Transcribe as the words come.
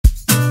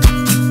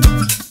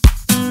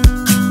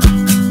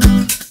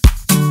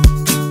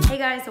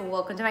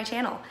welcome to my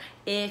channel.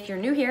 If you're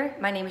new here,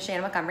 my name is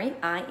Shanna Montgomery.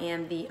 I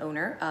am the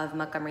owner of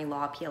Montgomery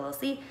Law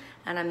PLLC,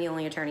 and I'm the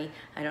only attorney.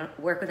 I don't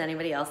work with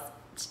anybody else.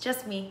 It's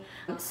just me.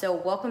 So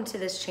welcome to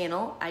this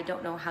channel. I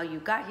don't know how you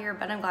got here,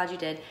 but I'm glad you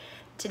did.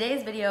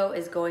 Today's video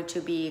is going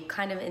to be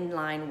kind of in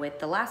line with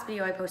the last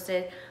video I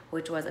posted,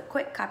 which was a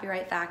quick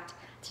copyright fact.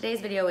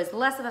 Today's video is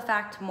less of a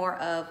fact, more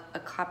of a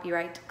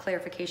copyright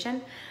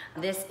clarification.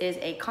 This is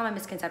a common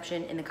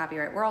misconception in the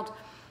copyright world.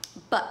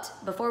 But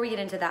before we get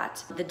into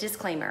that, the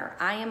disclaimer: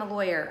 I am a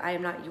lawyer. I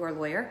am not your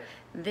lawyer.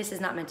 This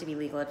is not meant to be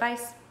legal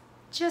advice,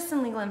 just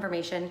some legal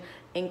information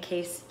in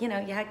case, you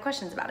had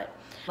questions about it.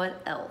 What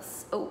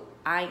else? Oh,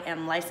 I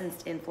am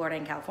licensed in Florida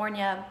and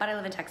California, but I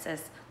live in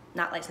Texas,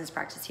 not licensed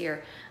practice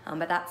here.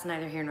 But that's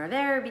neither here nor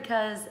there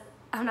because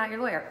I'm not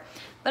your lawyer.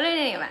 But in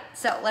any event,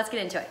 so let's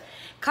get into it.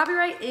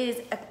 Copyright is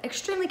an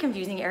extremely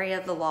confusing area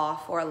of the law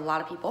for a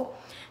lot of people.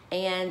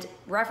 And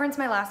reference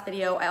my last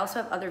video. I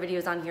also have other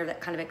videos on here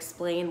that kind of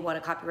explain what a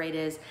copyright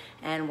is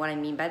and what I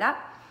mean by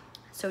that.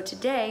 So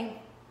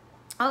today,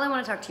 all I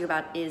want to talk to you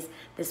about is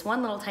this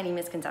one little tiny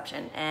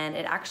misconception, and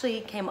it actually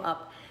came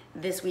up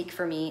this week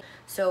for me.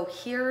 So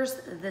here's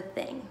the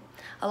thing.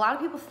 A lot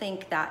of people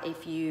think that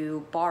if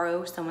you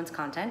borrow someone's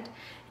content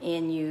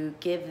and you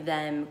give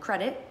them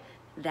credit,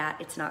 that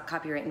it's not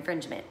copyright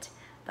infringement.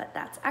 But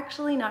that's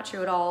actually not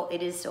true at all.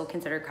 It is still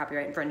considered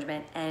copyright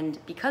infringement. And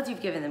because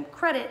you've given them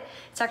credit,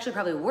 it's actually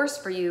probably worse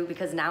for you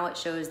because now it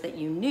shows that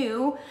you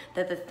knew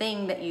that the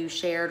thing that you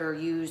shared or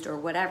used or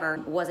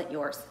whatever wasn't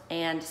yours.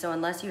 And so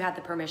unless you had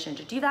the permission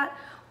to do that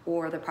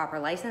or the proper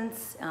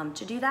license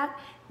to do that,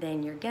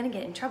 then you're gonna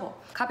get in trouble.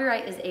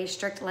 Copyright is a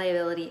strict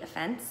liability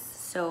offense.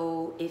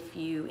 So if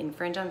you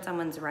infringe on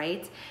someone's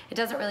rights, it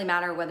doesn't really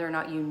matter whether or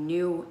not you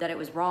knew that it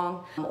was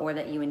wrong or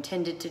that you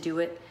intended to do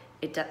it.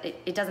 It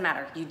doesn't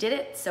matter. You did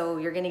it, so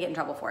you're gonna get in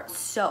trouble for it.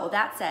 So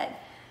that said,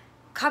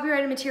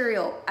 copyrighted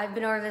material. I've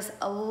been over this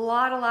a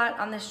lot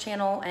on this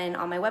channel and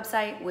on my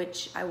website,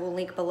 which I will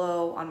link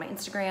below, on my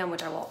Instagram,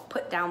 which I will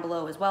put down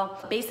below as well.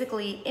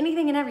 Basically,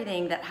 anything and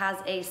everything that has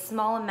a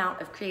small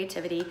amount of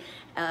creativity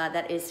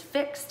that is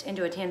fixed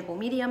into a tangible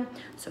medium,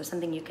 so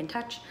something you can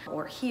touch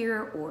or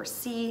hear or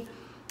see,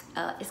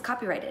 is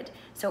copyrighted.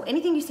 So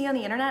anything you see on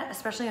the internet,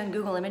 especially on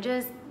Google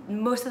Images,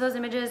 most of those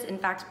images, in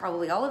fact,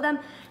 probably all of them,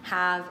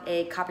 have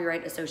a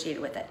copyright associated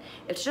with it.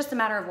 It's just a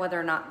matter of whether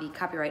or not the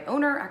copyright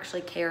owner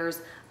actually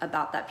cares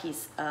about that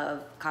piece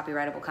of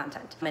copyrightable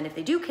content. And if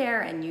they do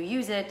care and you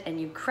use it and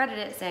you credit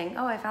it saying,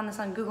 oh, I found this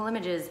on Google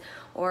Images,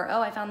 or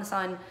oh, I found this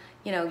on,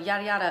 yada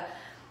yada,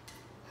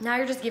 now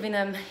you're just giving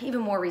them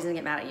even more reason to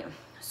get mad at you.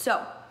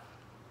 So,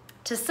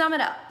 to sum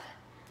it up,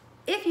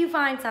 if you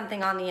find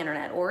something on the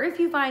internet, or if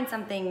you find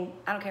something,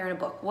 I don't care, in a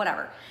book,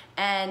 whatever,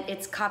 and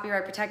it's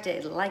copyright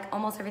protected, like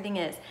almost everything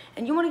is,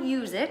 and you want to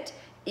use it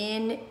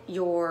in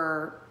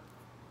your,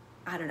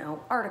 I don't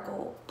know,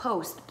 article,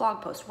 post,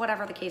 blog post,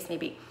 whatever the case may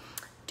be,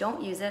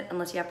 don't use it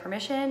unless you have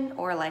permission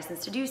or a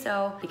license to do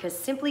so, because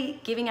simply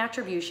giving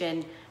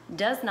attribution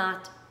does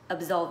not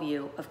absolve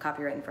you of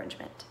copyright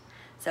infringement.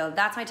 So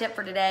that's my tip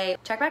for today.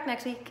 Check back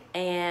next week,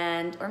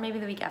 or maybe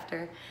the week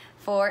after,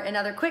 for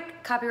another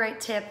quick copyright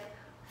tip,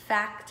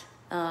 fact,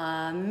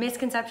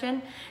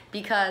 misconception,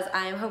 because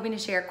I'm hoping to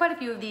share quite a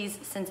few of these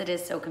since it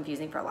is so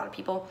confusing for a lot of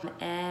people.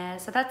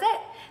 And so that's it.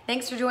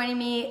 Thanks for joining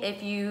me.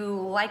 If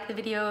you like the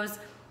videos,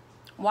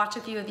 watch a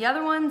few of the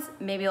other ones.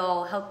 Maybe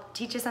it'll help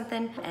teach you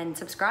something, and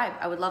subscribe.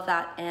 I would love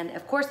that. And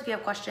of course, if you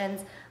have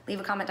questions, leave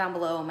a comment down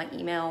below. My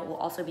email will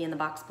also be in the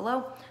box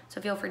below.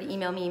 So feel free to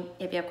email me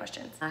if you have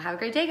questions. Have a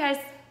great day, guys.